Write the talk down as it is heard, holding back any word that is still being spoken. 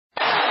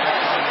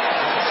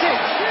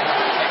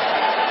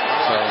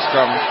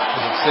scrum.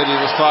 Is it steady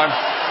this time?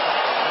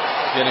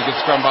 Getting a good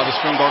scrum by the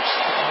Springboks.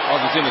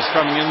 Argentina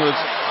scrumming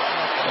inwards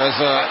as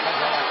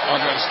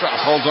Andre Strauss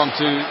holds on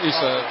to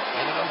Issa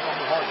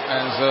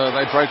as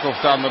they break off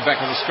down the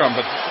back of the scrum,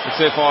 but it's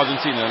there for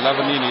Argentina.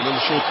 Lavanini, little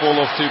short ball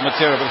off to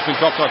Matera, but it's been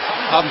dropped on.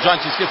 Alden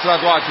Janchis gets it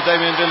out wide to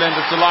Damian Villand.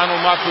 It's to Lionel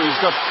Mapu.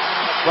 He's got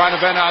Brian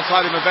Abana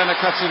outside him. Abana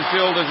cuts in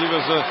field as he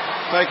was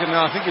taken.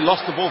 I think he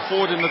lost the ball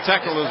forward in the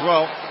tackle as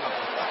well.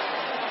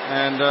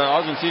 And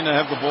Argentina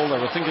have the ball. They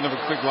were thinking of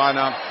a quick line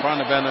out.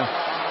 Brian Abana,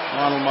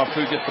 Lionel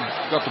Mapu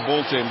got the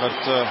ball to him, but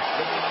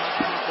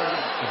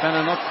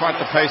Abana not quite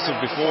the pace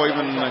of before.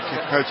 Even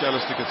Coach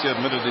Alistair Coetzee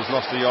admitted he's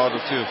lost a yard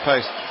or two of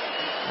pace.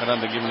 I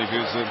don't think even if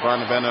he was Brian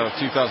Abana of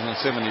 2007,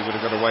 he would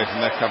have got away from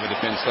that cover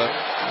defence. So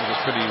it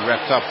was pretty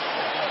wrapped up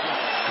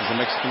as the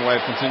Mexican wave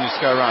continues to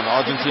go around.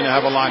 Argentina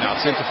have a line out,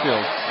 centre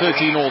field.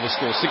 13 all the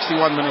score,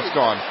 61 minutes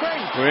gone.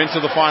 We're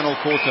into the final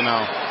quarter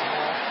now.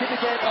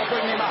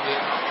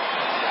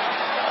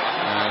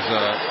 As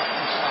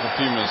the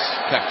Pumas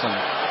captain,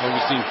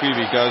 Augustine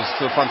Creevy, goes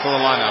to the front of the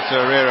line-out to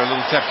Herrera, a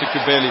little tap to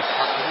Kubeli.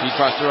 He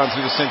tries to run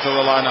through the centre of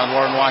the line-out.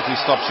 Warren Whiteley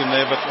stops him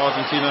there, but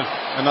Argentina,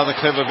 another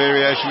clever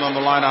variation on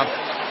the line-out.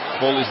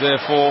 Ball is there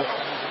for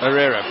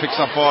Herrera, picks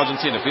up for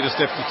Argentina. Peter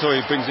Steph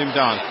Tutoy brings him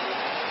down.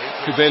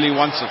 Kubeli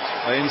wants it.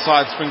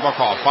 Inside Springbok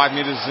half, 5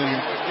 metres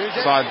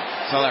inside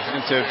South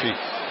African territory.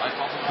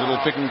 Little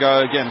pick and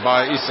go again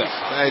by Issa,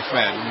 the 8th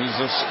man. He's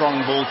a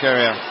strong ball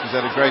carrier. He's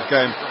had a great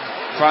game.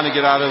 Trying to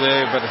get out of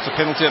there, but it's a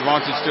penalty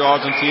advantage to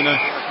Argentina.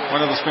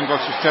 One of the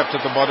Springboks was trapped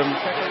at the bottom.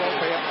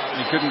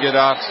 He couldn't get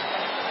out.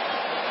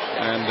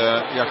 And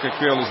Jaco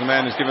Kriel is the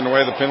man who's given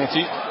away the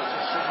penalty.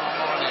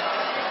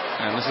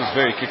 And this is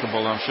very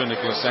kickable. I'm sure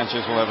Nicolas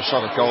Sanchez will have a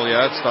shot at goal here.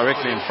 It's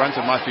directly in front.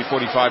 It might be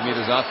 45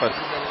 metres out, but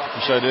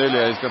he showed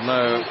earlier he's got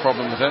no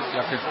problem with that.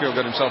 Jaco Kriel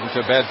got himself into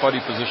a bad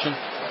body position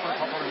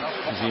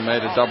as he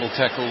made a double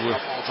tackle with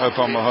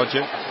Topon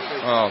Mahoje.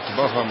 Oh,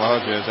 Topon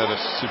Mahoje has had a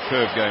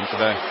superb game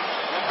today.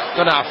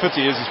 Don't know how fit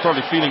he is. He's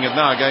probably feeling it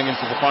now going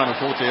into the final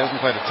quarter. He hasn't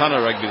played a ton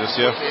of rugby this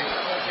year.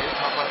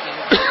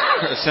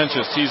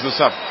 Sanchez tees this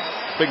up.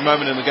 Big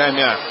moment in the game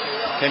here.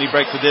 Can he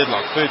break the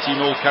deadlock? 13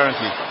 all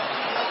currently.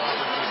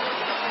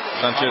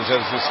 Sanchez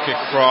has this kick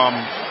from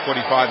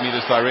 45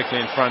 metres directly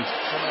in front.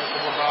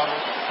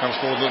 Comes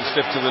forward, a little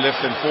step to the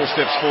left, then 4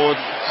 steps forward.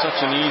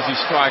 Such an easy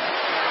strike.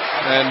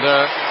 And,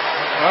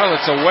 well,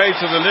 it's away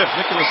to the left.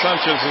 Nicolas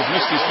Sanchez has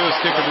missed his first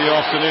kick of the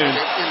afternoon.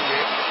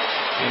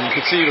 And you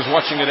can see he was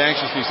watching it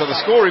anxiously. So the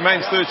score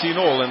remains 13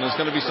 all, and there's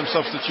going to be some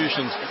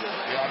substitutions.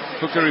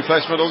 Hooker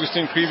replacement,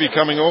 Augustine Creevy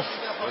coming off.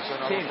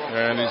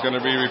 And he's going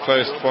to be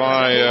replaced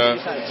by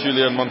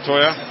Julian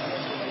Montoya.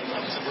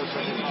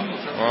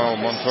 Wow,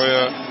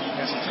 Montoya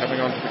coming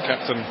on to the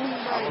captain.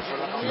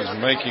 He's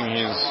making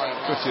his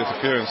 50th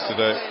appearance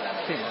today.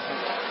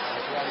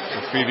 So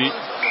Creevy,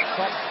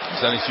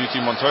 Sally Suti,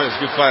 Montoya is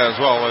a good player as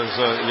well. As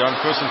Jan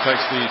Persson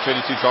takes the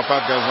 22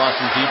 dropout, goes nice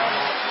and deep.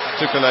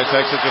 Tukale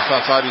takes it just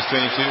outside his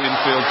 22,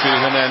 infield to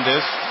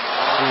Hernandez,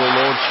 who will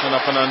launch an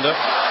up and under.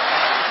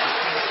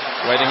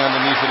 Waiting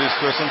underneath it is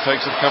Persson,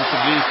 takes it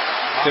comfortably,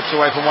 steps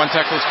away from one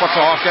tackle, spots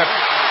a half gap,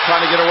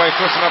 trying to get away.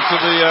 Persson up to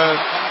the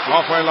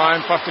halfway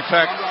line, Puff de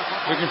Klerk,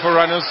 looking for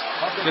runners,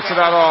 gets it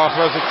out of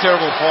throws a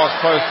terrible pass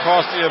post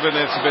past Eben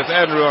Etzebeth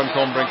and Ruan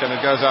Combrink, and it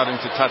goes out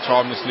into touch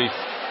harmlessly.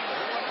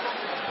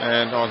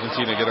 And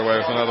Argentina get away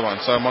with another one.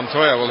 So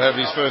Montoya will have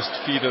his first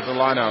feed at the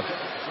line out.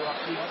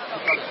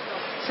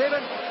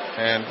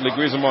 And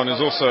Leguizamon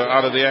is also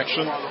out of the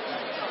action,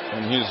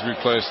 and he's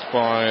replaced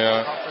by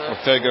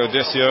Ortega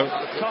Desio.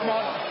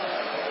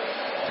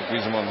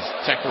 Leguizamon's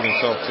tackled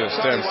himself to a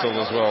standstill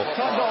as well.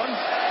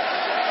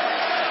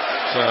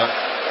 So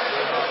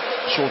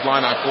short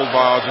line out called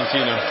by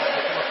Argentina.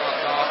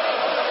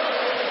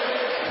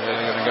 Where are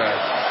they going to go?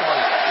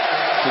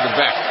 To the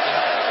back.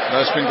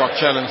 No Springbok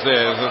challenge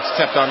there. It's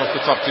tapped down off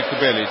the top to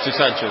Kubeli, to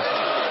Sanchez.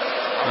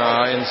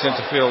 In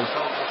centre field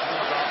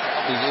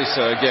is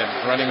Issa again,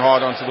 running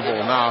hard onto the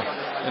ball. Now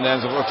in the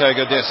hands of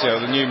Ortega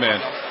Desio, the new man.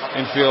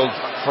 Infield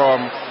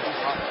from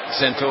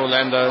centre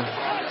Orlando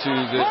to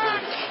the...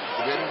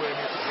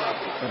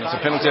 And it's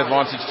a penalty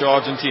advantage to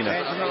Argentina.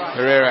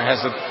 Herrera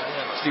has it.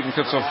 Stephen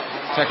Kitshoff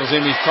tackles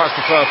him. He tries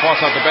to throw a pass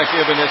out the back.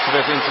 Eben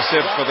Etzebeth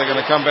intercepts, but they're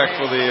going to come back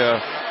for the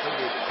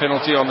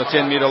penalty on the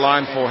 10-metre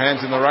line for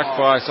hands in the ruck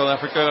by South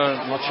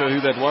Africa. I'm not sure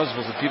who that was.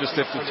 Was it Peter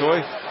Steph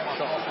Tutoy?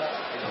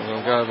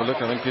 We'll go have a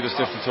look. I think Peter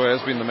Steph Tutoy has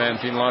been the man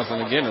penalised,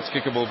 and again it's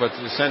kickable, but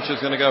Sanchez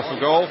going to go for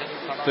goal.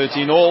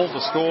 13 all,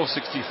 the score,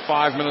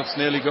 65 minutes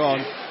nearly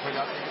gone.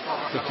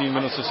 15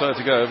 minutes or so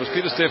to go. It was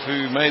Peter Steph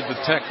who made the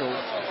tackle,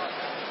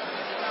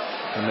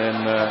 and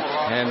then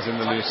hands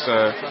in the loose.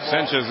 So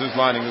Sanchez is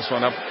lining this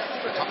one up.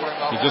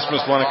 He just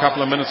missed one a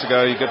couple of minutes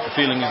ago. You get the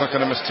feeling he's not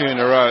going to miss 2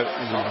 in a row.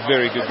 He's a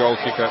very good goal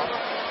kicker.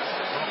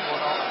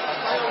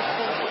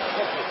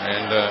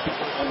 And,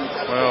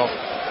 well,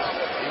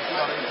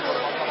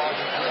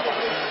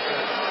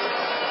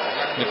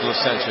 Nicolas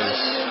Sanchez,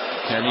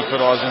 can he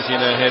put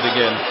Argentina ahead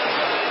again?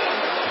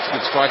 It's a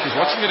good strike. He's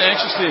watching it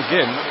anxiously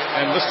again,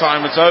 and this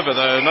time it's over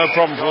though. No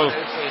problem for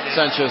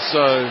Sanchez.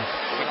 So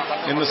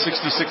in the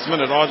 66th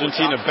minute,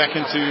 Argentina back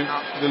into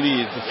the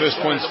lead. The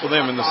first points for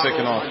them in the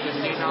second half.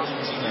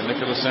 And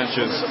Nicolas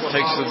Sanchez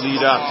takes the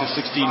lead out to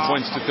 16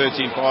 points to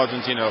 13 for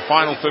Argentina. The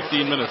final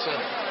 15 minutes.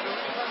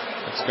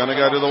 It's going to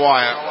go to the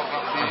wire.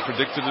 I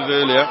predicted it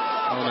earlier.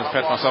 I want to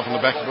pat myself on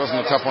the back. It wasn't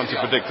a tough one to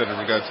predict that it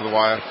would go to the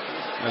wire.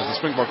 As the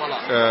Springbok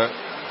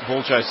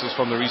ball chasers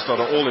from the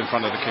restart are all in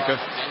front of the kicker.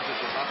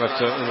 But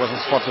it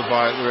wasn't spotted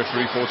by the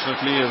referee,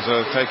 fortunately. It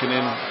was taken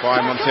in by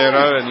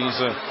Montero, and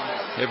he's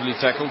heavily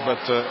tackled, but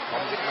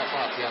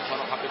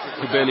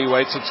Kubeli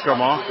waits at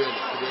scrum half.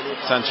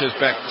 Sanchez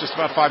back just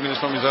about 5 minutes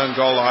from his own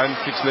goal line,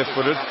 kicks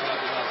left-footed.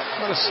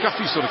 Not a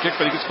scuffy sort of kick,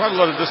 but he gets quite a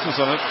lot of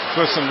distance on it.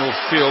 Person will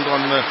field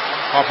on the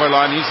halfway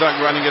line. He's like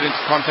running it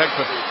into contact,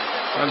 but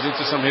runs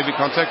into some heavy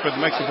contact, but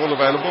makes the ball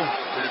available.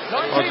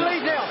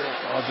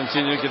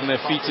 Argentina getting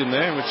their feet in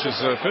there, which is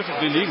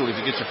perfectly legal if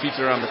you get your feet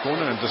around the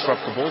corner and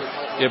disrupt the ball.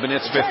 Eben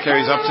Etzebeth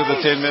carries up to the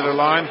 10-meter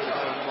line.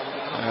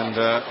 And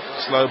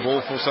slow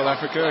ball for South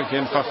Africa.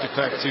 Again, Faf de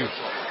Klerk to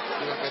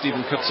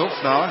Stephen Kitshoff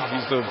now.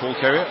 He's the ball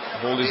carrier.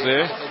 Ball is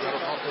there.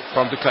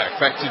 From de Klerk.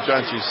 Back to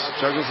Jantjies.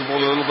 Juggles the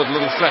ball a little bit.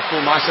 Little flat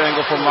ball. Nice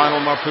angle from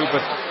Lionel Mapu.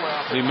 But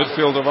the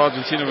midfield of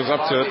Argentina was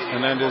up to it.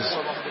 Hernandez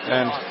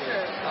and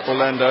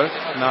Orlando.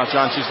 Now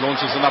Jantjies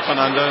launches an up and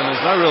under. And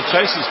there's no real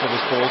chases for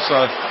this ball.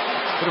 So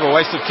bit of a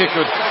wasted kick.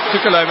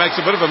 Tukale makes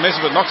a bit of a mess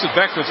of it, knocks it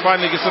backwards,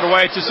 finally gets it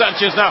away to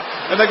Sanchez now,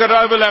 and they've got to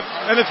overlap,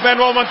 and it's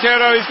Manuel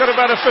Montero. He's got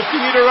about a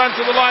 50-meter run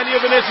to the line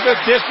here, and Etzebeth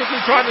desperately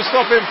trying to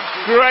stop him.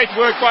 Great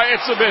work by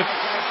Etzebeth.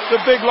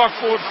 The big lock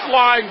forward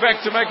flying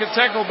back to make a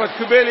tackle, but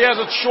Kubeli has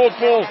a short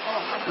ball.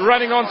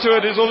 Running onto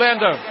it is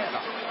Orlando.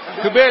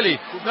 Kubeli.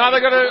 Now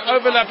they've got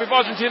to overlap if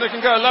Argentina can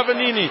go.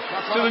 Lavanini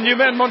to the new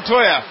man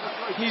Montoya.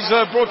 He's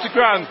brought to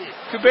ground.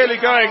 Kubeli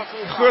going.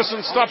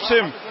 Gerson stops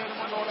him.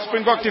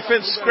 Springbok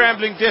defense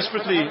scrambling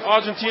desperately.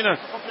 Argentina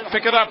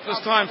pick it up this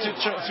time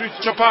through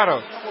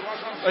Chaparro.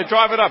 They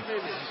drive it up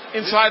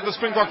inside the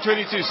Springbok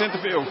 22 centre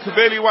field.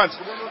 Kubeli once.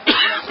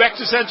 Back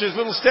to Sanchez.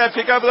 Little stab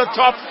kick over the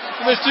top.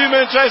 And there's two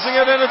men chasing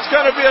it, and it's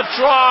going to be a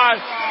try.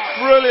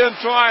 Brilliant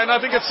try. And I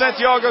think it's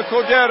Santiago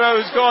Cordero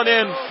who's gone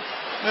in.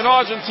 And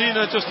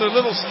Argentina just a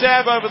little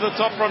stab over the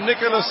top from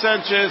Nicolas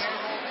Sanchez.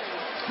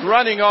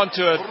 Running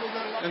onto it.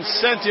 And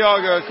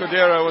Santiago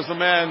Cordero was the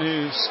man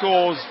who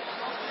scores.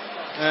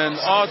 And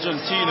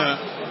Argentina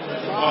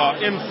are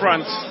in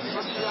front,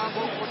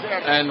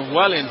 and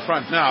well in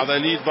front now.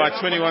 They lead by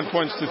 21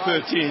 points to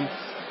 13.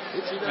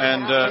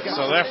 And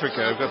South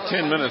Africa have got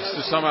 10 minutes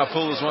to somehow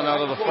pull this one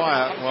out of the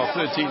fire. Well,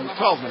 12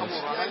 minutes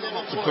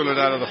to pull it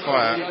out of the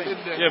fire.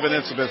 Eben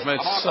Etzebeth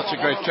made such a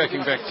great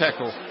tracking back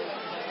tackle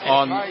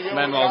on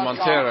Manuel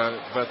Montero,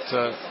 but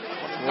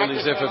all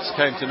his efforts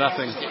came to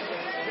nothing.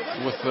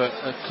 With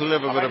a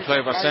clever bit of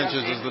play by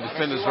Sanchez as the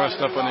defenders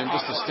rushed up on him,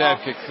 just a stab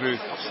kick through,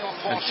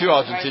 and two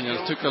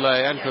Argentinians,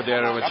 Tukale and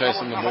Cordero, were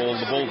chasing the ball.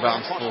 The ball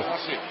bounced for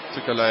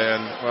Tukale,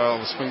 and well,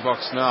 the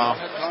Springboks now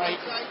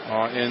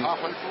are in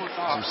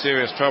some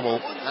serious trouble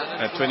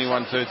at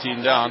 21-13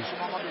 down.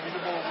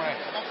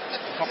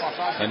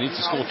 They need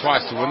to score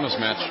twice to win this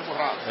match,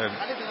 and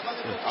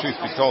truth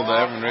be told, they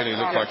haven't really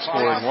looked like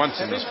scoring once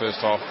in this first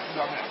half.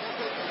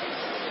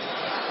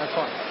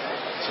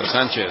 So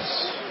Sanchez,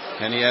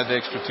 can he add the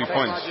extra 2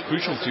 points?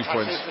 Crucial 2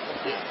 points.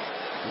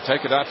 We'll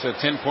take it out to a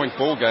 10-point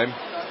ball game.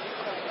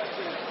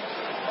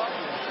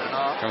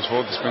 Comes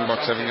forward, the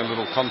Springboks having a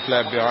little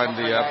conflab behind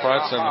the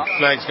uprights, and the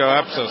flags go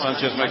up, so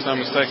Sanchez makes no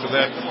mistake with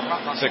that.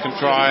 Second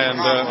try, and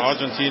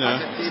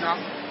Argentina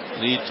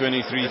lead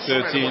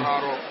 23-13.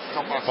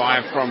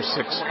 5 from 6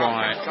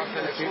 by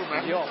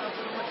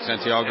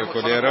Santiago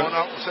Cordero.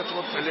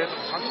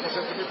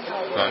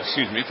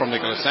 From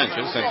Nicolas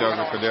Sanchez.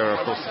 Santiago Cordero,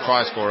 of course, the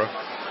try scorer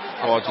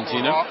for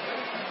Argentina.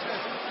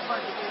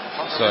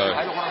 So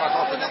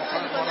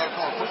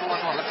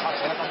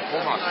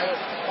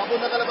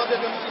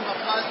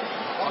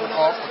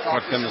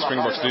what can the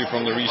Springboks do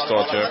from the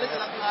restart here?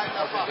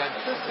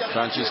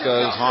 Sanchez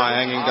goes high,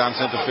 hanging down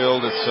centre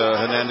field. It's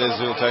Hernandez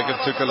who'll take it.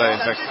 Tukale, in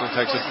fact,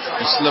 takes it.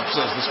 He slips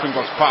as the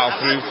Springboks pile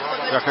through.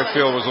 Jaco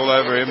Kriel was all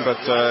over him, but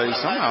he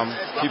somehow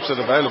keeps it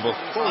available.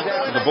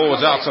 And the ball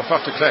was out, so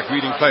Faf de Klerk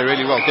reading play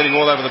really well, getting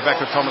all over the back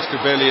of Thomas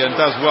Kubeli, and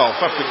does well.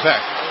 Faf de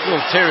Klerk,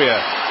 little terrier,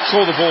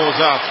 saw the ball was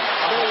out,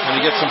 and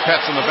he gets some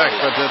pats on the back,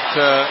 but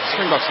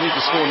Springboks need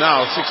to score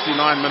now. 69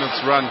 minutes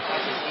run.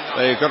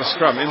 They've got a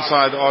scrum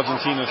inside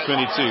Argentina's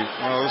 22.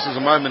 Well, this is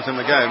a moment in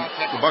the game.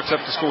 The Bucks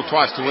have to score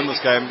twice to win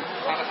this game,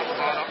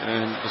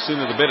 and the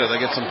sooner the better. They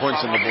get some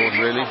points on the board,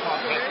 really.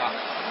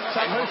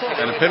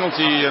 And a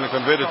penalty and a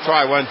converted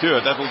try won't do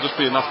it. That will just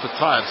be enough to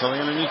tie it. So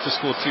they're going to need to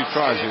score 2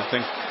 tries, you'd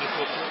think.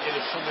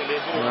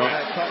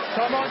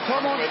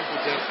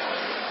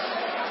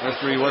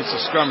 Referee wants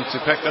a scrum to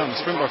pack down the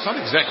Springboks. Not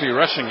exactly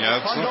rushing here.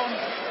 It's not,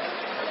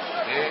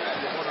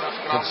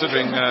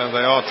 considering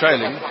they are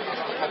trailing.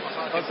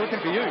 I was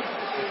looking for you.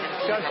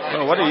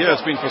 Well, what a year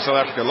it's been for South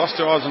Africa. Lost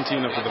to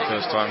Argentina for the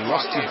first time,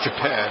 lost to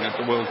Japan at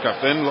the World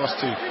Cup, then lost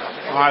to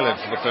Ireland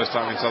for the first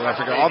time in South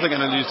Africa. Are they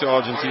going to lose to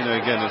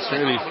Argentina again? It's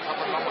really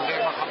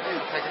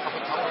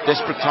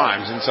desperate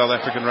times in South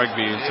African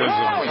rugby in terms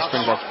of the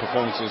Springboks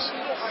performances.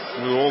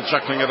 We were all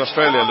chuckling at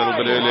Australia a little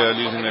bit earlier,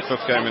 losing their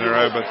 5th game in a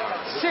row, but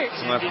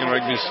South African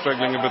rugby is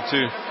struggling a bit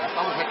too.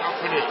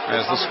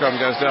 As the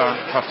scrum goes down,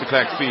 Puff de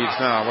Klerk feeds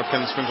now. What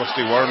can the Springboks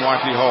do? Warren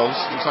Whiteley holds.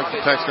 Looks like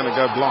de Klerk's going to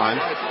go blind.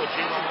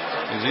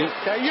 Is he?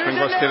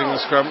 Springboks getting the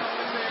scrum.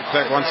 De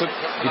Klerk wants it.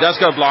 He does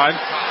go blind.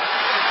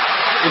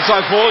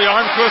 Inside ball,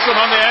 Johan Croosen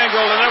on the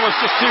angle, and that was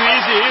just too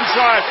easy.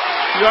 Inside,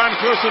 Johan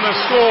Croosen has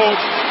scored.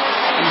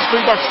 And the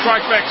Springboks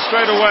strike back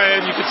straight away,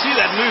 and you could see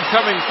that move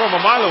coming from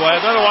a mile away.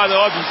 I don't know why the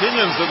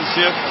Argentinians didn't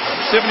see it.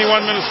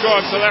 71 minutes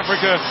gone. South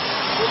Africa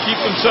keep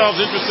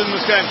themselves interested in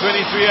this game.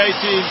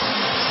 23-18.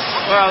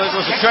 Well, it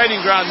was a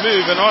training ground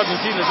move, and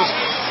Argentina just,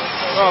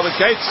 well, the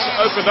gates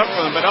opened up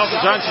for them. But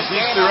Elton Jantjies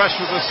needs to rush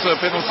with this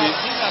penalty,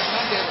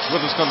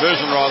 with this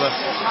conversion rather.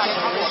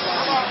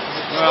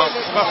 Well,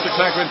 Puff de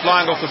Klerk went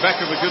blind off the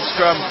back of a good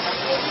scrum,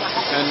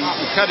 and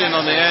he cut in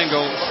on the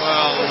angle.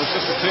 Well, it was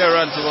just a clear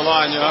run to the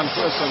line. Johan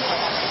Croosen,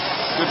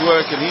 good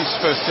work in his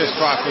first test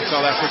try for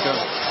South Africa.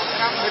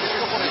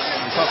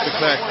 And Puff de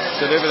Klerk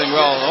did everything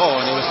well.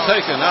 Oh, and he was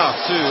taken out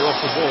too off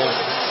the ball.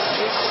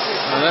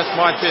 And that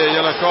might be a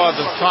yellow card.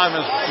 The time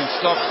has been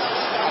stopped.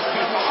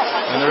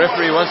 And the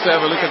referee wants to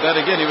have a look at that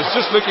again. He was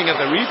just looking at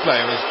the replay.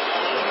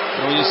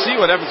 And when you see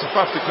what happened to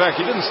Puff de Klerk,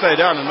 he didn't stay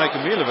down and make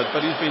a meal of it, but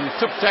he's been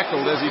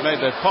tackled as he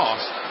made that pass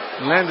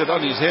and landed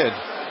on his head.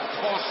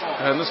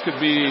 And this could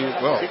be,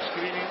 well,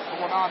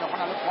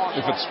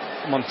 if it's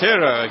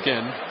Montero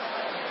again,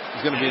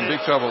 he's going to be in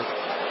big trouble.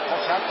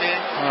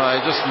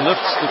 He just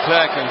lifts de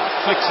Klerk and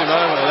flicks him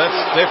over.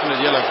 That's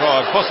definite yellow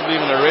card, possibly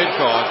even a red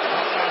card.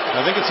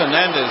 I think it's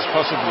Hernandez,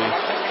 possibly.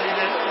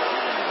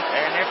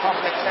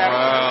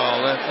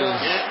 Wow, that is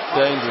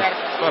dangerous.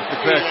 Puff de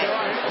Klerk,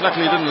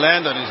 luckily he didn't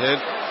land on his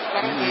head.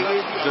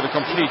 He did a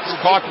complete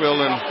cartwheel,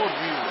 and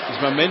his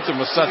momentum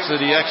was such that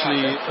he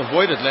actually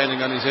avoided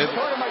landing on his head.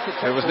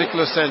 It was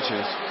Nicolas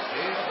Sanchez.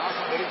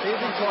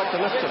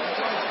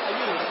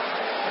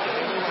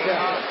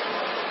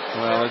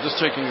 Well, they're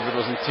just checking if it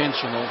was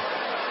intentional.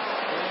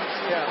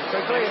 So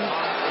Graham,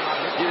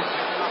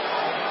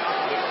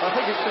 I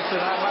think it's just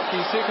an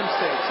unlucky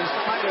circumstance. He's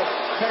made a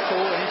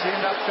tackle and he's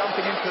ended up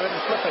jumping into it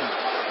and slipping.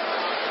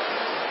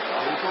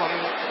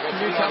 Can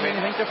you tell me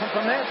anything different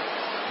from that?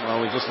 Well,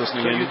 we're just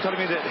listening in. So you're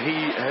telling me that he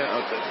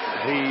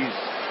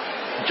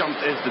jumped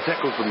as the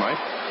tackles were made?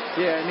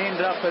 Yeah, and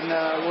ended up in,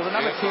 well, the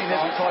number 10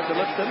 hasn't tried to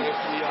lift him,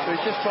 so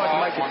he's just tried to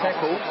make a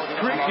tackle.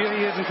 Correct, yeah,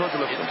 he hasn't tried to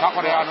lift him.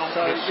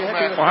 So you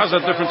have to, well, how's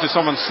that different to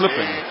someone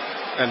slipping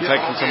and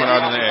taking someone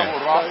out in the air?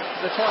 so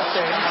the try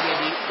stand,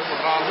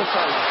 this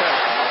side of the track.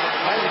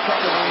 Maybe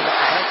trying to end up.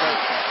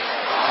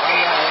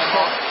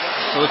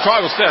 So the try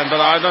will stand,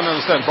 but I don't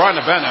understand. Brian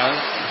Abana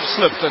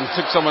slipped and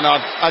took someone out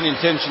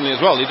unintentionally as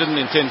well. He didn't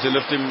intend to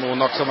lift him or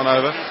knock someone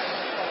over.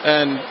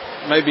 And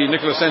maybe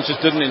Nicolas Sanchez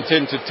didn't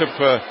intend to tip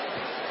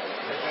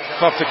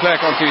Puff de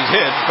Klerk onto his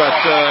head, but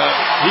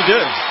he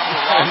did.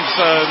 And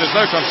so there's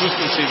no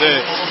consistency there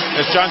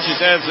as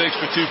Jantjies adds the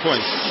extra 2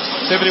 points.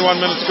 71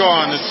 minutes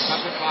gone. It's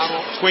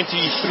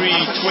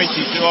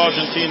 23-20 to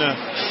Argentina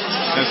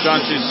as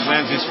Jantjies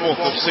lands his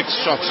 4th of 6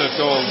 shots at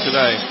goal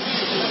today.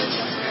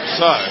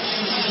 So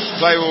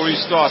play will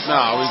restart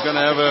now. We're going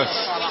to have a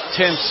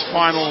tense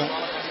final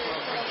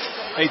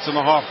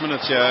 8.5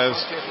 minutes here as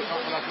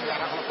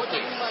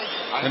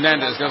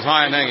Hernandez goes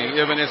high and hanging.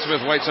 Evan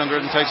Smith waits under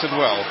it and takes it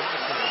well.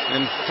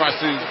 And tries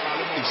to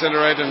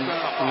accelerate and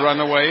run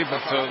away,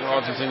 but the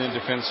Argentinian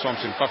defense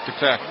swamps him. Puff de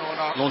Klerk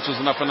launches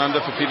an up and under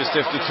for Peter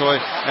Steph du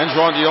Toit. And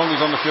Juan de Jong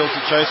is on the field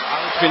to chase.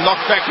 It's been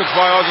knocked backwards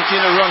by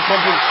Argentina. Ruan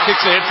Compton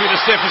kicks ahead. Peter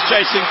Steph is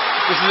chasing.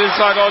 This is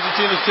inside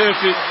Argentina's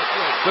territory.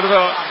 Bit of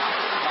a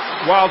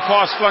wild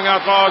pass flung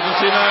out by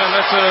Argentina, and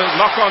that's a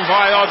knock-on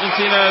by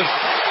Argentina.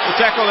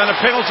 The tackle and a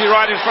penalty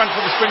right in front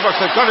for the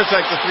Springboks. They've got to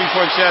take the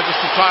 3-point share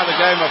just to tie the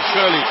game up,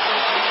 surely.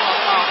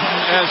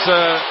 As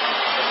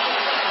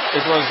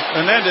it was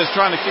Hernandez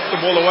trying to kick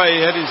the ball away.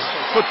 He had his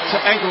foot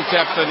ankle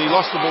tapped and he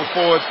lost the ball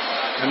forward.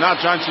 And now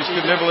Jantjies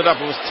could level it up.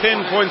 It was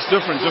 10 points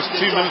different just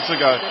 2 minutes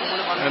ago.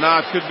 And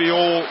now it could be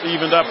all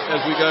evened up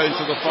as we go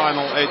into the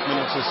final 8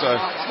 minutes or so.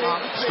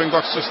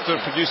 Springboks just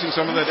producing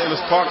some of that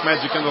Ellis Park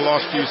magic in the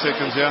last few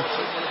seconds here.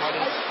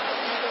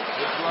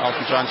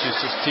 Elton Jantjies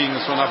just teeing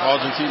this one up.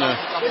 Argentina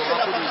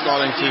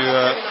starting to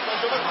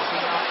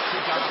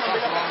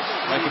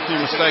make a few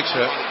mistakes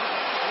here.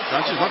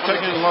 Jantjies not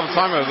taking a lot of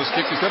time over this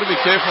kick. He's got to be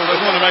careful.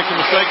 Doesn't want to make a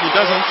mistake. He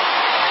doesn't.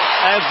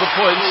 Adds the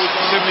points.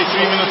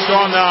 73 minutes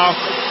gone now.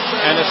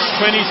 And it's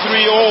 23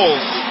 all.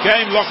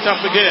 Game locked up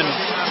again.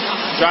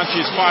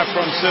 Jantjies 5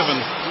 from 7.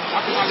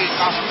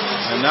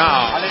 And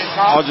now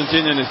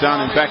Argentinian is down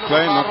in back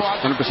play. Not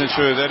 100%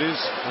 sure who that is.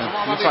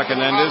 It looks like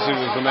Hernandez, who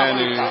was the man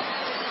who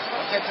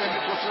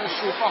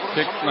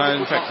kicked. No,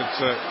 in fact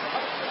it's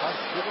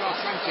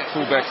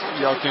fullback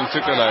Joaquin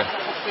Tukele.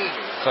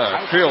 So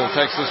Creel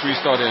takes this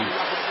restart in.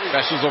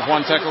 Bashes off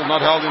one tackle,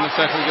 not held in the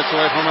tackle, gets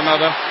away from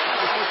another.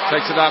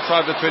 Takes it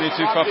outside the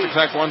 22. Faf de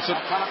Klerk wants it.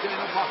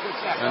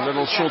 And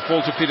little short ball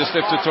to Peter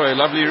Steph du Toit.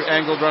 Lovely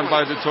angled run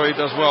by du Toit,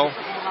 does well.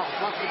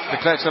 De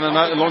Klerk's going to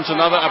launch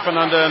another up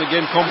and under, and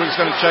again Combrink's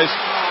going to chase.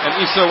 And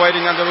Issa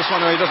waiting under this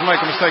one. He doesn't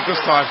make a mistake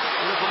this time.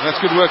 And that's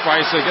good work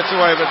by Issa. Gets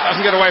away, but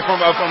doesn't get away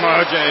from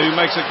Oje, who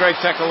makes a great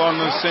tackle on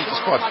the centre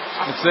spot.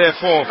 It's there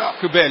for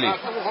Kubeli.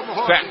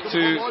 Back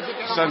to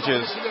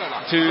Sanchez.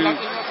 To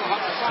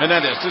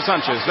Hernandez. To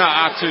Sanchez.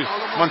 Now out to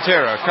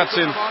Montero. Cuts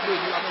in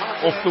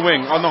off the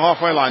wing on the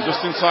halfway line,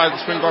 just inside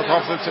the Springbok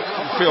half of the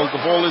field.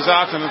 The ball is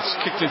out and it's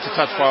kicked into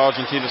touch by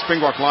Argentina.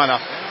 Springbok liner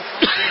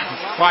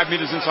 5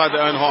 meters inside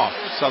their own half.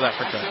 South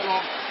Africa.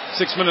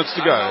 6 minutes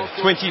to go.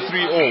 23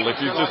 all. If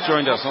you've just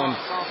joined us on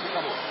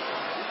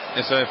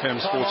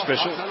SAFM Sports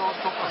Special,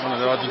 one of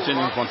the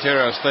Argentinians,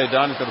 Montero, has stayed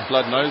down. He's got a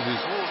blood nose.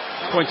 He's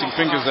pointing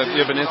fingers at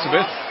Eben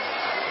Etzebeth.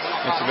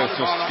 Etzebeth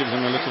just gives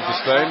him a little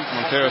disdain.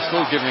 Montero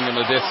still giving him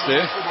a death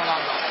stare.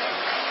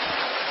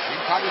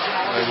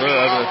 They were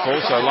over the call,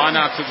 so line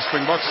out to the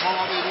Springboks.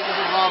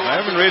 They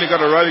haven't really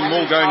got a rolling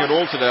maul going at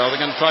all today. Are they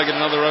going to try and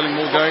get another rolling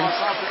maul going?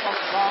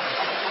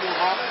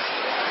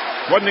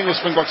 One thing the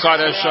Springbok side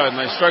has shown,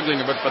 they're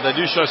struggling a bit, but they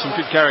do show some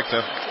good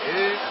character.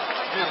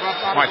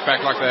 Fight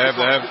back like they have.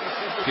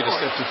 Peter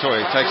Steph du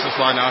Toit takes this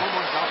line out.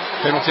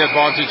 Penalty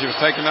advantage. It was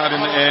taken out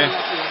in the air.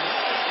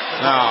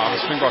 Now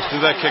the Springboks do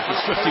their kick.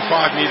 It's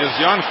 55 meters.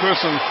 Jan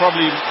Persson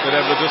probably would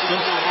have the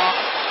distance.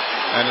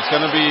 And it's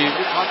going to be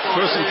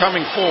Persson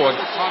coming forward.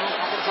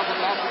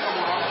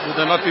 Would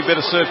there not be better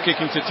serve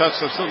kicking to touch?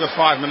 They've still got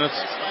 5 minutes.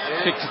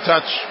 Kick to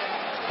touch.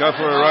 Go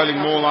for a rolling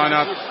maul line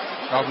out.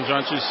 Carlton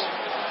Jones.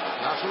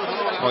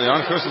 Well,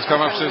 Jan Persson's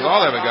come up and says,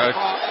 I'll have a go.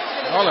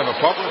 I'll have a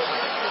pop.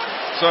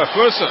 So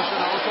Persson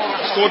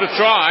scored a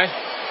try.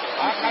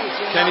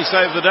 Can he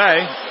save the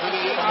day?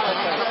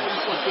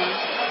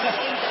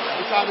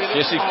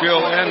 Jesse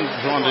Kriel and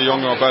Juan de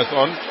Jong are both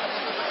on.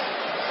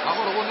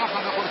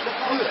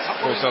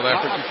 For South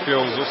Africa,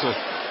 Kriel has also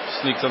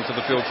sneaked onto the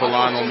field for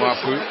Lionel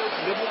Mapu.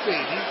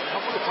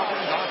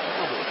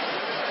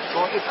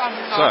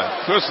 So,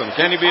 Persson,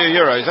 can he be a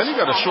hero? He's only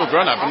got a short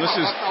run up, and this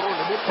is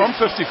from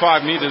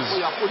 55 meters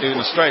in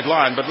a straight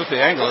line, but with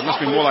the angle, it must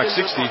be more like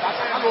 60.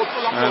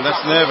 And that's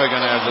never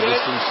going to have the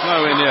distance,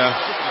 nowhere near.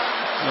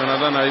 And I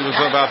don't know, he was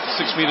about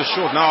 6 meters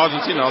short. Now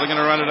Argentina, are they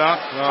going to run it out?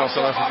 Well,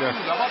 South Africa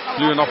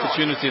blew an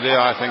opportunity there,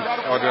 I think.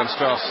 Adrian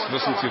Strauss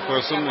listened to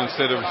Persson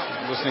instead of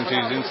listening to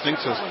his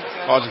instincts as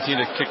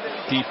Argentina kicked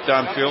deep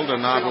downfield,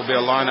 and now it will be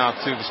a line out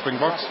to the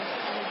Springboks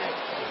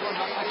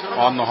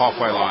on the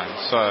halfway line.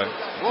 So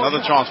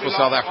another chance for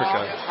South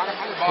Africa.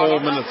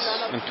 4 minutes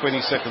and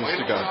 20 seconds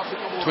to go.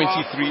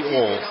 23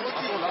 all.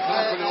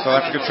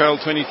 South Africa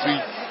trailed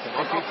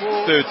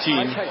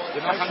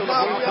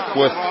 23-13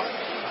 with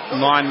 9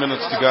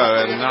 minutes to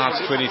go, and now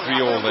it's 23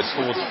 all. They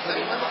scored in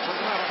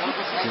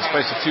the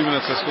space of 2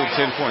 minutes. They scored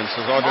 10 points.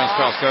 As Adrian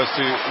Strauss goes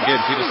to again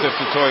Peter Steph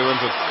du Toit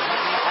wins it.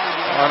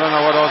 I don't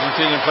know what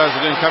Argentinian players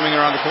are doing coming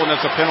around the corner.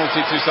 It's a penalty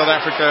to South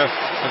Africa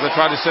as they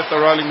try to set the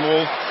rolling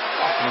maul.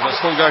 And they're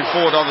still going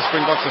forward. Are the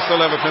Springboks? They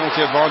still have a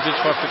penalty advantage.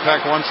 Faf de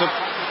Klerk wants it.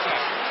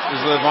 Is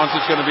the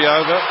advantage going to be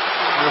over?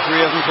 The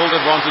referee hasn't called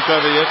advantage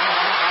over yet.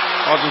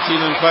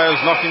 Argentinian players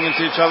knocking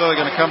into each other. They're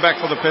going to come back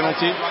for the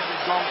penalty.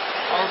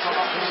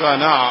 So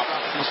now,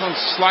 this one's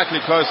slightly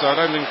closer. I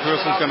don't think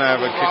Persson's going to have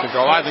a kick and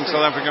goal. I think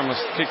South Africa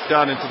must kick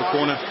down into the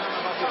corner.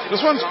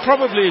 This one's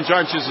probably in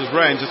Jones'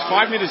 range. It's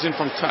 5 meters in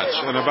from touch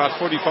and about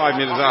 45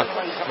 meters out.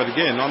 But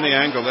again, on the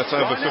angle, that's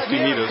over 50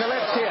 meters.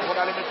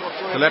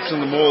 Collapse in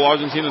the maul.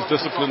 Argentina's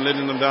discipline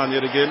letting them down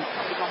yet again.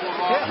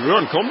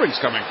 Ruan Combrink's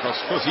coming across.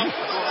 Of course, he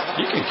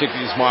can kick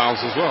these miles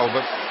as well.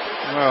 But,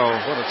 well,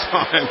 what a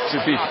time to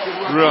be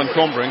Ruan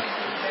Combrink.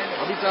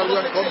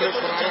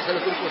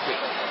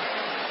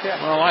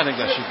 Well, I think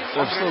they should.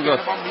 They've still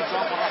got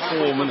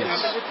 4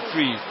 minutes,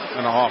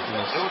 3.5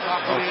 minutes.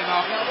 Well,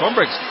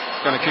 Combrink's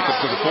going to kick it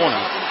to the corner.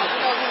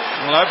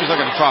 Well, I hope he's not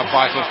going to try and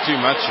bite off too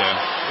much here.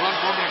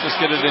 Just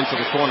get it into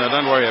the corner.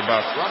 Don't worry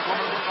about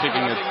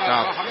kicking it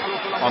out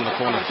on the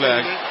corner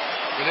flag.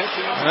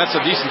 And that's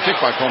a decent kick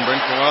by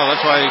Combrink. Well,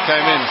 that's why he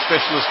came in.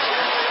 Specialist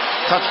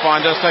touch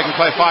finder, taking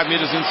play 5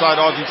 meters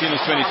inside Argentina's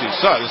 22.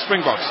 So the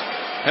Springboks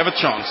have a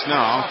chance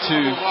now to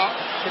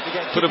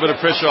put a bit of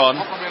pressure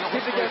on.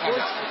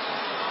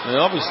 And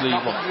obviously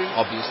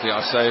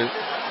I say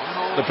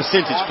the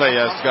percentage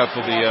player has to go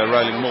for the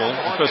rolling maul.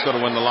 You first got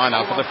to win the line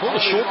out, but they pulled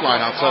a short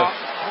line out, so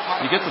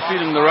you get the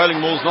feeling the rolling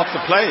maul's not the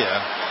play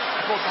here.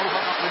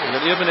 You've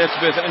got Eben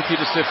Etzebeth and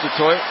Peter Steph du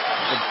Toit. I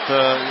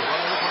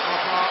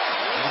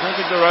don't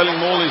think the rolling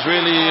maul is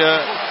really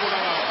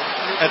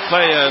at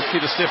play as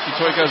Peter Steph du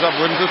Toit goes up,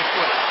 wins it.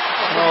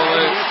 Well,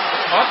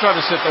 I'll try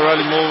to set the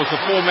rolling maul with a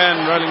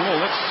 4-man rolling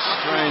maul. That's a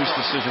strange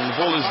decision. The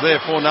ball is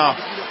there for now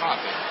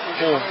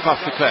for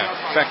Faf de Klerk.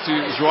 Back to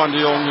Juan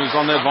de Jong, who's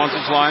on the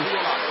advantage line.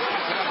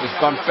 He's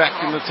bumped back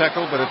in the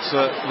tackle, but it's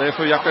there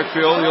for Jaco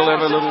Kriel. He'll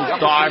have a little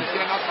dive,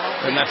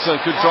 and that's a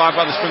good drive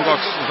by the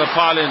Springboks as they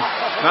pile in.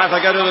 Now if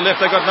they go to the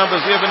left, they got numbers.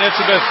 Eben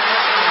Etzebeth.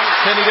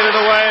 Can he get it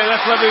away?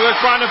 That's lovely work.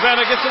 Brian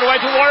Havana gets it away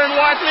to Warren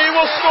Whiteley.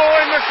 Will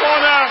score in the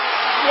corner.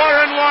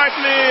 Warren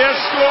Whiteley has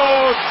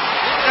scored,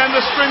 and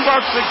the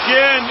Springboks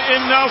again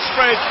in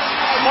Nelspruit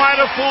might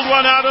have pulled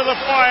one out of the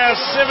fire.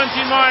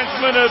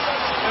 79th minute,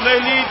 and they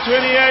lead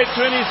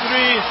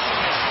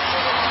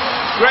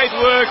 28-23. Great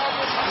work,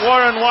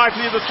 Warren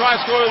Whiteley, the try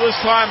scorer this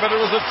time, but it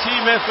was a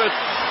team effort.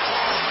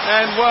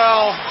 And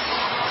well,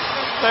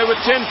 they were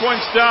 10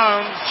 points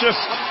down just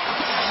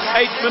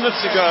 8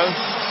 minutes ago,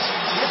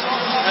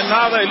 and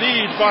now they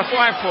lead by 5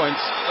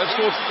 points. They've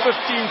scored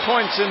 15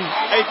 points in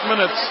 8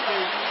 minutes.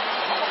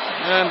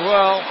 And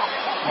well,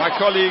 my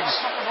colleagues,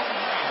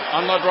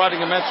 I'm not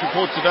writing a match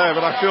report today, but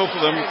I feel for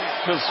them,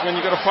 because when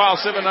you've got to file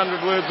 700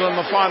 words on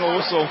the final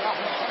whistle,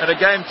 and a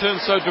game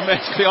turns so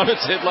dramatically on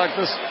its head like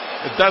this,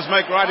 it does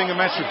make writing a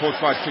match report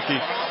quite tricky.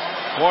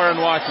 Warren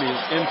Whiteley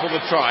in for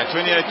the try,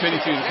 28-23.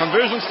 The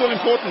conversion's still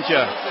important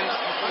here.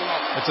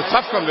 It's a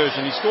tough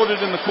conversion. He scored it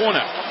in the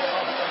corner.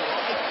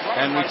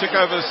 And we took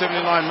over the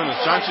 79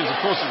 minutes. Janches, of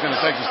course, is going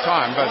to take his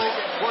time, but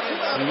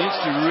he needs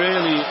to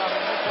really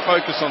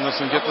focus on this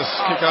and get this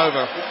kick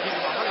over.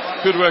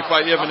 Good work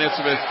by Evan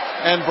Etzebeth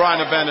and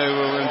Brian Abano,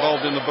 who were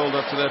involved in the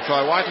build-up to that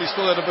try. Whiteley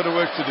still had a bit of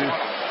work to do,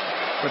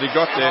 but he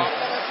got there.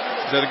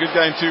 He's had a good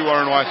game too,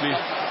 Warren Whiteley.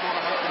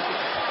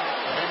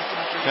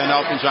 Can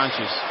Elton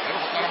Janches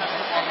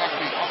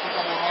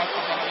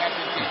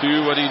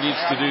do what he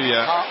needs to do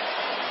here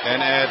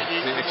and add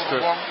the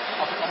extra 2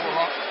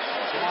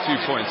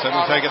 points. That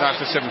will take it out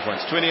to 7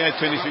 points.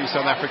 28-23,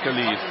 South Africa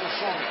lead.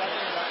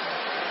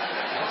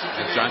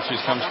 As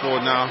Janches comes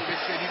forward now.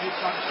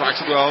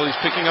 Strikes it well. He's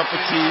picking up the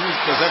team.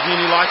 Does that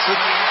mean he likes it?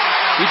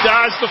 He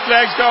does. The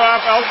flags go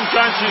up. Elton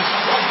Janches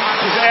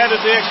has added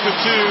the extra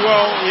 2.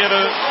 Well, he had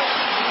a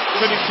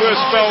pretty poor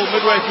spell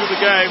midway through the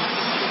game.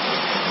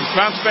 He's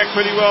bounced back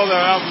pretty well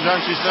though, Elton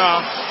Janches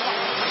now.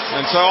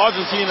 And so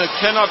Argentina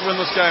cannot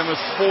win this game with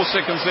 4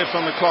 seconds left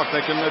on the clock.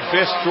 They can at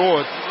best draw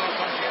it.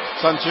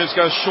 Sanchez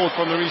goes short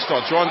from the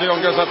restart. Joan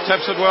Dion goes up,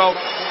 taps it well.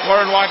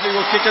 Warren Whiteley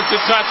will kick it to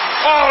touch.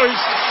 Oh,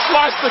 he's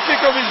sliced the kick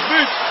of his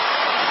boot.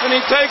 And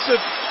he takes it.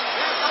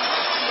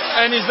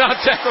 And he's now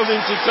tackled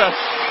into touch.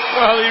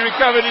 Well, he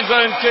recovered his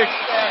own kick.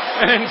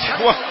 And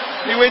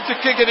he went to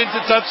kick it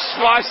into touch,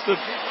 sliced it.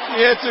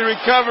 He had to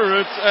recover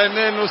it and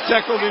then was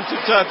tackled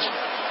into touch.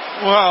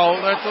 Well,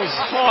 that was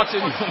heart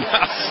in your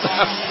mouth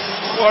stuff.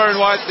 Warren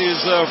Whiteley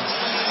is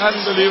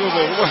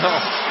unbelievable. Well,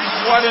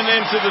 what an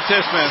end to the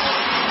test match.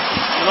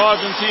 And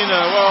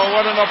Argentina, well,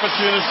 what an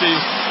opportunity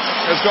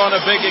has gone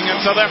a begging. And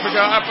South Africa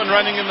up and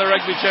running in the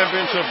Rugby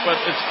Championship, but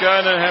it's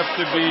going to have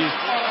to be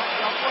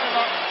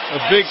a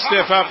big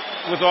step up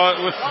with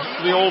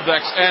the All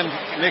Blacks, and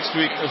next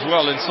week as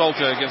well in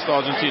Salta against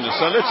Argentina.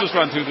 So let's just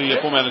run through the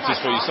formalities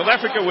for you. South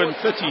Africa win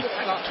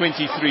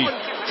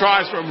 30-23.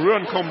 Tries from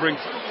Ruan Combrink,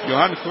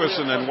 Johan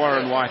Goosen and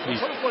Warren Whiteley.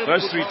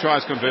 Those 3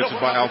 tries converted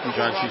by Elton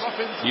Janches.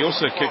 He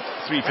also kicked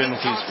 3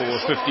 penalties for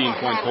a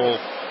 15-point haul.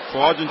 For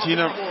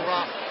Argentina,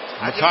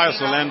 Matthias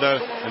Orlando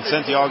and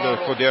Santiago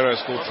Cordero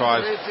scored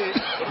tries.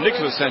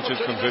 Nicholas Sanchez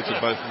converted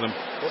both of them.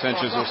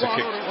 Sanchez also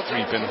kicked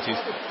 3 penalties.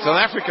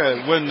 South Africa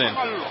win then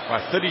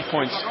by 30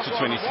 points to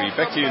 23.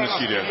 Back to you in the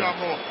studio.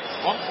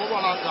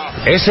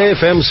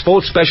 SAFM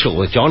Sports Special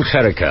with John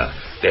Gericke.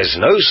 There's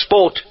no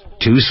sport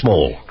too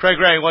small. Craig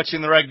Ray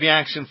watching the rugby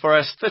action for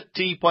us.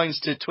 30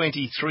 points to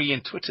 23,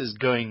 and Twitter's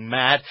going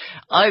mad.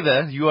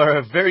 Either you are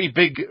a very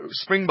big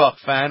Springbok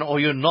fan or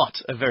you're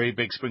not a very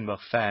big Springbok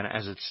fan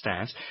as it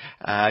stands.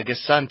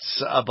 Gasant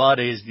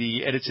Abade is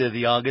the editor of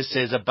the Argus,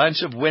 says a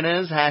bunch of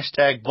winners,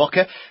 hashtag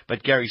Bokke.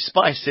 But Gary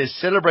Spice says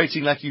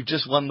celebrating like you've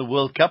just won the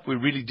World Cup. We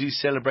really do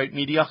celebrate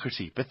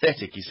mediocrity.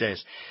 Pathetic, he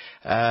says.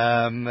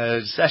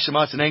 Sasha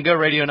Martinengo,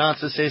 radio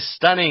announcer, says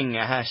stunning,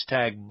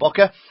 hashtag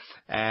Bokke.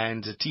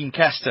 And Team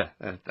Caster,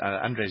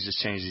 Andre's just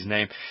changed his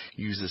name,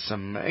 uses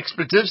some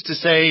expletives to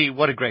say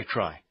what a great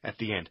try at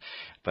the end.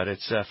 But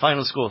it's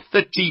final score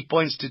 30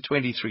 points to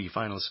 23.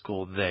 Final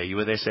score there. You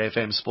with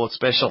SAFM Sports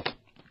Special.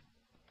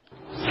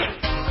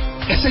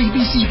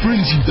 SABC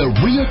brings you the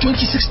Rio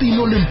 2016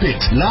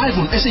 Olympics live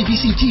on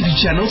SABC TV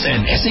channels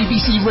and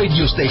SABC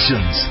radio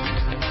stations.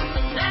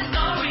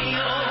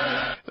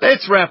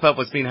 Let's wrap up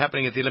what's been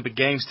happening at the Olympic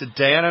Games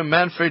today. I know,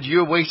 Manfred,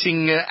 you're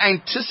waiting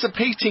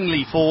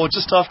anticipatingly for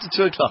just after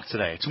 2 o'clock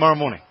today, tomorrow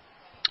morning.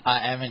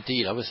 I am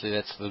indeed. Obviously,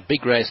 that's the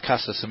big race,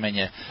 Caster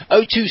Semenya.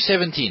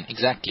 02:17,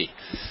 exactly.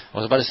 I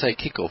was about to say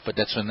kickoff, but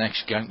that's when the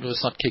actual gun... Well,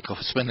 it's not kickoff,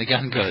 it's when the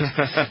gun goes.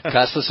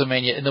 Caster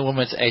Semenya in the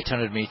women's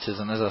 800 meters,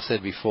 and as I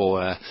said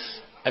before,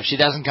 if she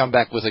doesn't come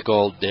back with a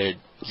gold,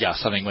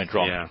 something went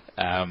wrong.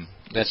 Yeah.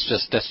 That's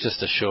just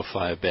a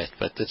surefire bet.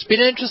 But it's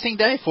been an interesting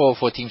day for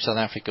Team South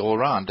Africa all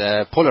round.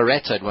 Paula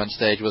Retta at one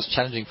stage was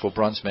challenging for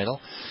bronze medal.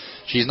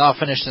 She's now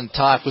finished in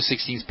tie for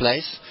 16th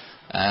place.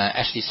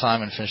 Ashley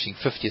Simon finishing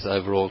 50th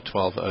overall,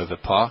 12 over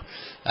par.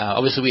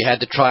 Obviously, we had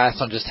the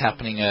triathlon just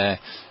happening a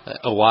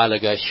while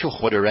ago. Phew,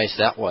 what a race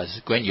that was.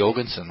 Gwen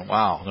Jorgensen,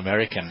 wow, an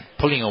American,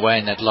 pulling away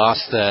in that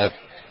last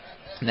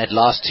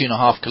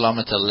 2.5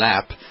 kilometer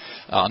lap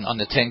on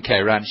the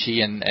 10K run. She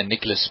and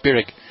Nicholas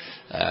Spirik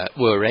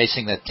were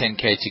racing that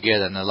 10K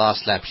together. In the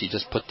last lap, she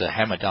just put the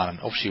hammer down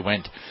and off she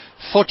went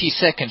 40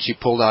 seconds she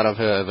pulled out of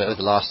her over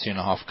the last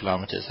 2.5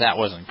 kilometers. That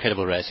was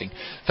incredible racing.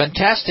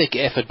 Fantastic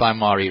effort by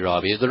Mari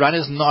Rabi. The run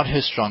is not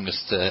her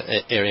strongest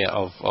area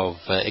of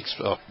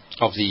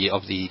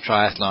the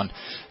triathlon,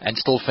 and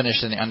still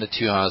finished in the under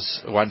 2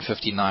 hours,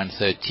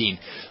 1:59:13,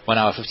 1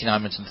 hour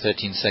 59 minutes and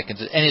 13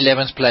 seconds, and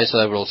 11th place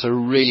overall. So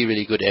really,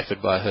 really good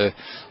effort by her.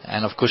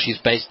 And of course, she's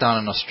based down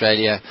in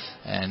Australia,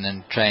 and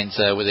then trains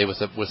with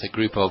a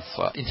group of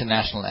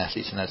international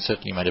athletes, and that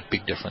certainly made a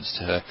big difference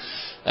to her.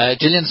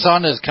 Gillian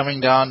Sanders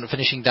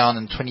finishing down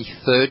in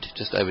 23rd,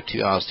 just over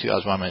 2 hours, 2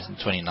 hours 1 minute and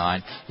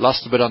 29.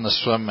 Lost a bit on the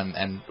swim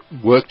and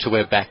worked her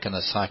way back in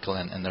the cycle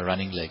and the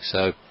running leg.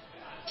 So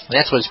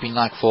that's what it's been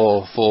like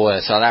for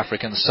South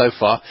Africans so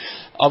far.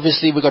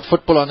 Obviously, we've got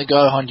football on the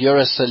go.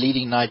 Honduras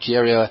leading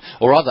Nigeria,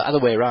 or rather, other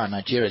way around.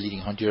 Nigeria leading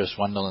Honduras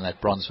 1-0 in that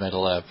bronze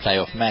medal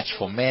playoff match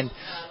for men.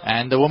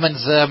 And the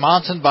women's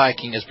mountain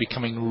biking is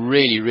becoming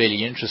really,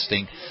 really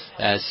interesting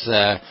as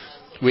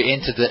we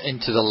entered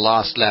into the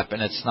last lap,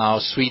 and it's now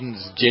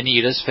Sweden's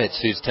Jenny Rissveds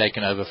who's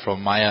taken over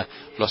from Maja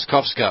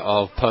Vloskowska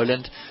of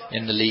Poland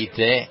in the lead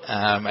there.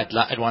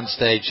 At one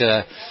stage,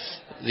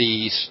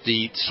 the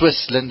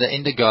Swiss Linda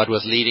Indergaard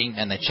was leading,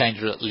 and they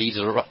changed leads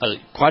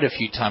quite a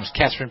few times.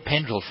 Catherine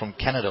Pendrell from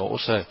Canada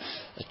also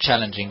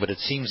challenging, but it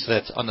seems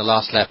that on the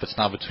last lap it's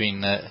now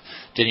between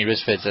Jenny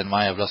Rissveds and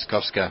Maja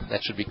Vloskowska.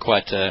 That should be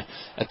quite a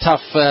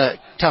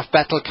tough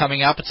battle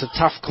coming up. It's a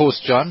tough course,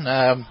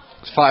 John.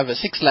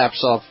 6 laps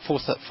of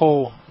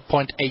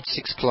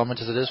 4.86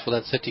 kilometers it is for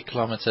that 30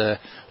 kilometer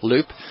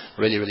loop.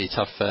 Really, really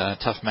tough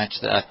match,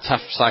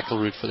 tough cycle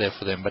route for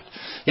them. But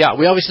yeah,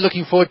 we're obviously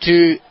looking forward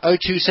to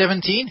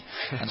 02:17,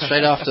 and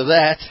straight after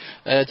that,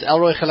 it's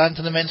Elroy Gelant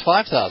in the men's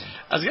 5,000.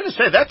 I was going to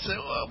say,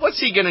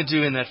 what's he going to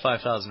do in that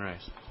 5,000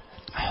 race?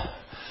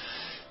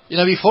 You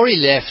know, before he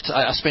left,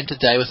 I spent a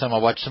day with him. I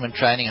watched him in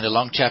training and a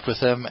long chat with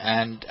him,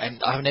 and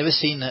I've never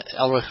seen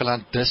Elroy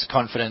Gelant this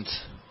confident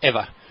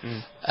ever.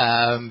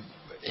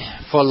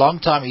 For a long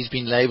time, he's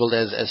been labelled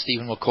as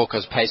Stephen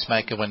Mokorka's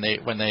pacemaker. When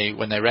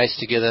they race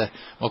together,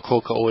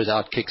 Mokorka always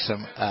outkicks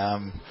him.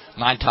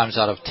 9 times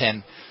out of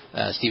 10,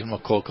 Stephen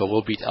Mokorka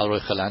will beat Elroy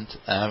Gelant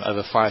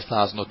over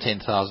 5,000 or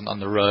 10,000 on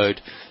the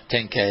road,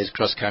 10Ks,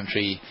 cross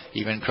country,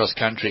 even cross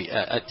country,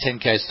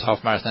 10Ks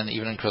half marathon,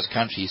 even in cross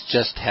country. He's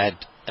just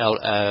had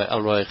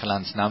Elroy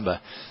Gelant's number.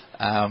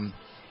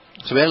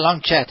 So we had a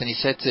long chat, and he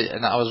said,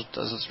 I was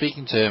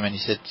speaking to him, and he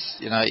said,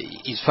 you know,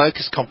 he's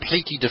focused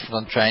completely different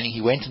on training.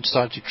 He went and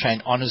started to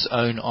train on his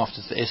own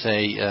after the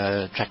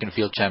SA track and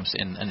field champs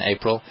in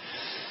April,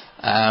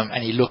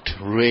 and he looked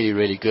really,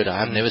 really good. I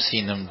have never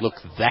seen him look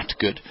that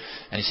good.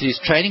 And he said he's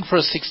training for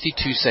a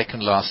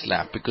 62-second last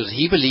lap because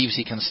he believes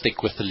he can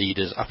stick with the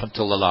leaders up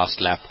until the last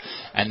lap,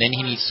 and then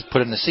he needs to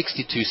put in a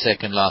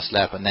 62-second last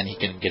lap, and then he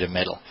can get a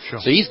medal.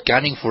 Sure. So he's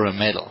gunning for a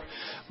medal.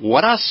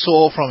 What I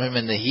saw from him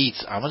in the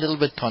heats, I'm a little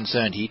bit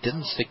concerned. He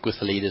didn't stick with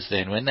the leaders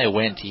then. When they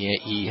went,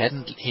 he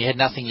had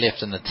nothing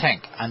left in the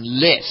tank,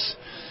 unless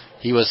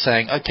he was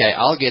saying, okay,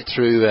 I'll get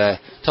through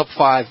top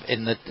 5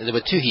 there were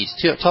 2 heats.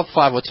 Top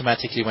 5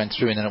 automatically went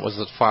through, and then it was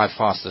the 5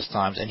 fastest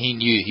times, and he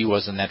knew he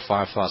was in that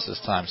 5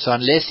 fastest times. So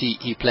unless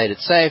he played it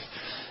safe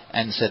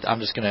and said,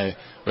 I'm just going to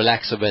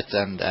relax a bit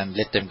and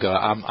let them go,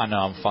 I know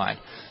I'm fine.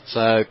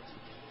 So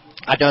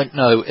I don't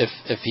know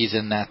if he's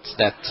in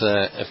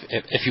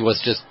if he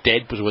was just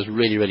dead but it was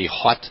really, really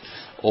hot,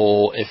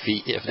 or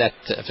if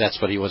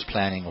that's what he was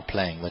planning or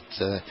playing. But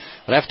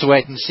we'll have to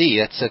wait and see.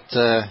 That's at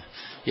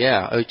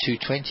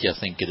 02:20 I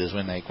think it is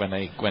when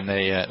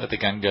the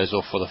gun goes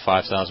off for the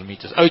 5,000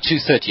 meters.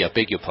 02:30, I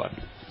beg your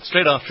pardon.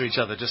 Straight after each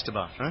other, just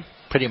about, right?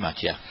 Pretty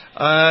much,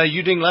 yeah.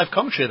 You're doing live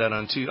commentary of that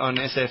on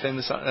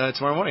SAFM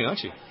tomorrow morning,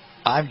 aren't you?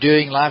 I'm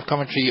doing live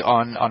commentary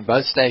on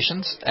both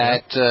stations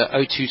at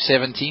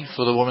 02:17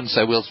 for the women,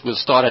 so we'll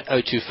start at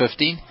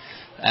 02:15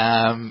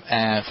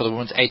 for the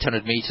women's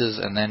 800 meters,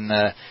 and then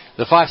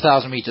the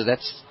 5,000 meters,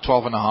 that's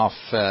 12 and a half,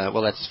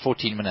 that's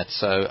 14 minutes,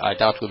 so I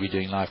doubt we'll be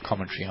doing live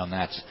commentary on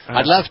that.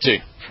 I'd love to.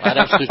 I'd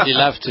absolutely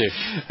love to.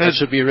 It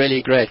should be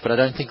really great, but I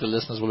don't think the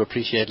listeners will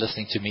appreciate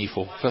listening to me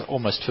for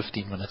almost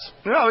 15 minutes.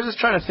 No, I was just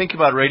trying to think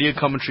about radio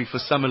commentary for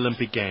some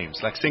Olympic games,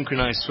 like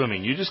synchronized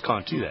swimming. You just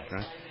can't do that,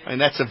 right? I mean,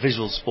 that's a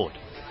visual sport.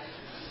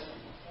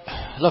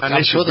 Look,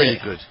 I'm sure they're really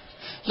good.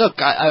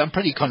 Look, I'm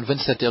pretty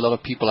convinced that there are a lot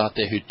of people out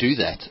there who do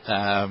that.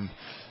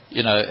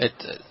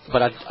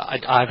 But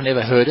I've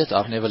never heard it.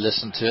 I've never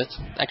listened to it.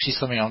 Actually,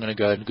 something I'm going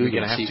to go and Google.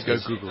 You're going to have to go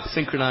Google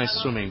synchronized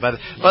swimming. By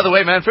the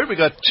way, Manfred, we've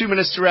got 2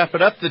 minutes to wrap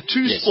it up. The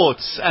 2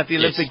 sports at the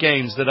Olympic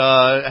Games that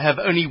have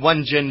only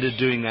one gender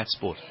doing that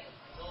sport.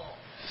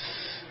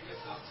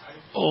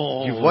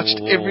 Oh. You've watched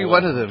every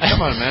one of them.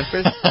 Come on,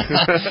 Manfred.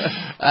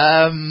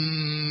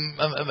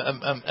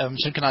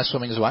 Synchronized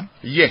swimming is one.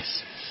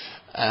 Yes.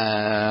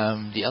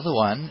 The other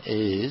one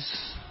is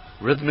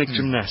rhythmic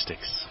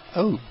gymnastics.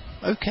 Oh,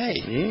 okay.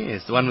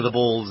 Yes, the one with the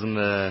balls and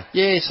the...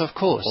 Yes, of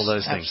course. All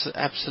those things.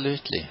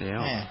 Absolutely.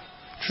 Yeah.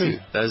 True.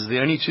 Those are the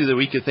only two that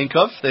we could think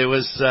of. There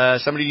was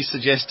somebody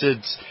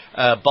suggested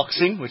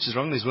boxing, which is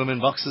wrong. There's women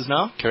boxers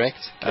now. Correct.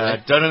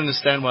 Don't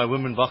understand why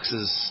women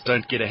boxers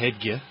don't get a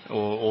headgear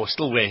or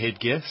still wear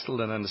headgear. Still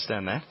don't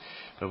understand that.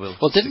 But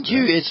well, didn't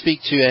you speak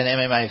to an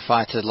MMA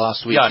fighter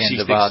last weekend she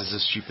about? thinks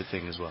it's a stupid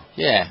thing as well.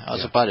 Yeah, I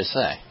was about to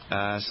say.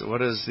 So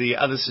what is the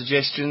other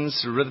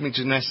suggestions? Rhythmic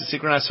gymnastics,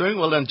 synchronized swimming.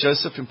 Well done,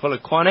 Joseph in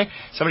Polokwane.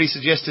 Somebody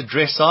suggested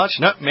dressage.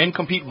 No, men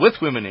compete with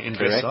women in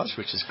dressage,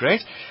 which is great.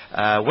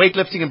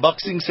 Weightlifting and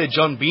boxing, said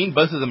John Bean.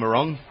 Both of them are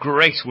wrong.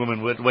 Great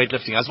women with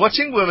weightlifting. I was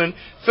watching women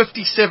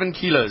 57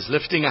 kilos,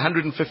 lifting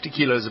 150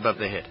 kilos above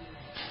their head.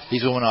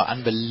 These women are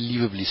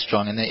unbelievably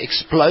strong, and the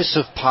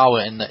explosive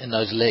power in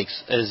those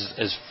legs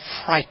is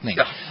frightening.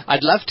 Yeah.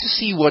 I'd love to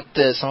see what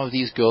some of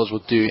these girls will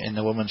do in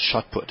the women's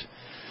shot put,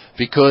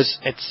 because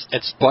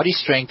it's body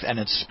strength and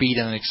it's speed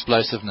and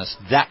explosiveness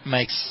that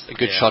makes a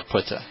good shot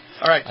putter.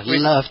 All right, I'd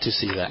love to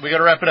see that. We got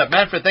to wrap it up.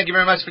 Manfred, thank you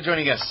very much for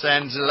joining us.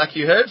 And like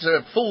you heard,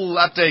 full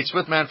updates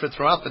with Manfred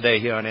throughout the day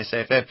here on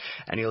SAFM.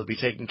 And he'll be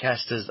taking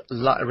Caster's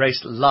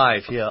race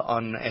live here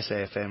on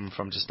SAFM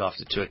from just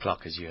after 2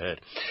 o'clock, as you heard.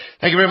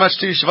 Thank you very much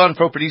to Siobhan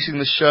for producing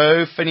the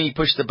show. Finney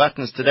pushed the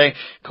buttons today.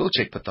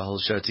 Coolchick put the whole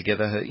show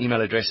together. Her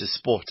email address is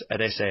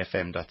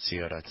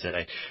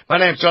sport@safm.co.za. My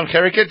name's John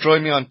Carricker.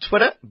 Join me on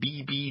Twitter,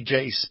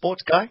 BBJ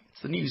Sport Guy.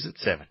 It's the news at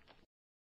 7.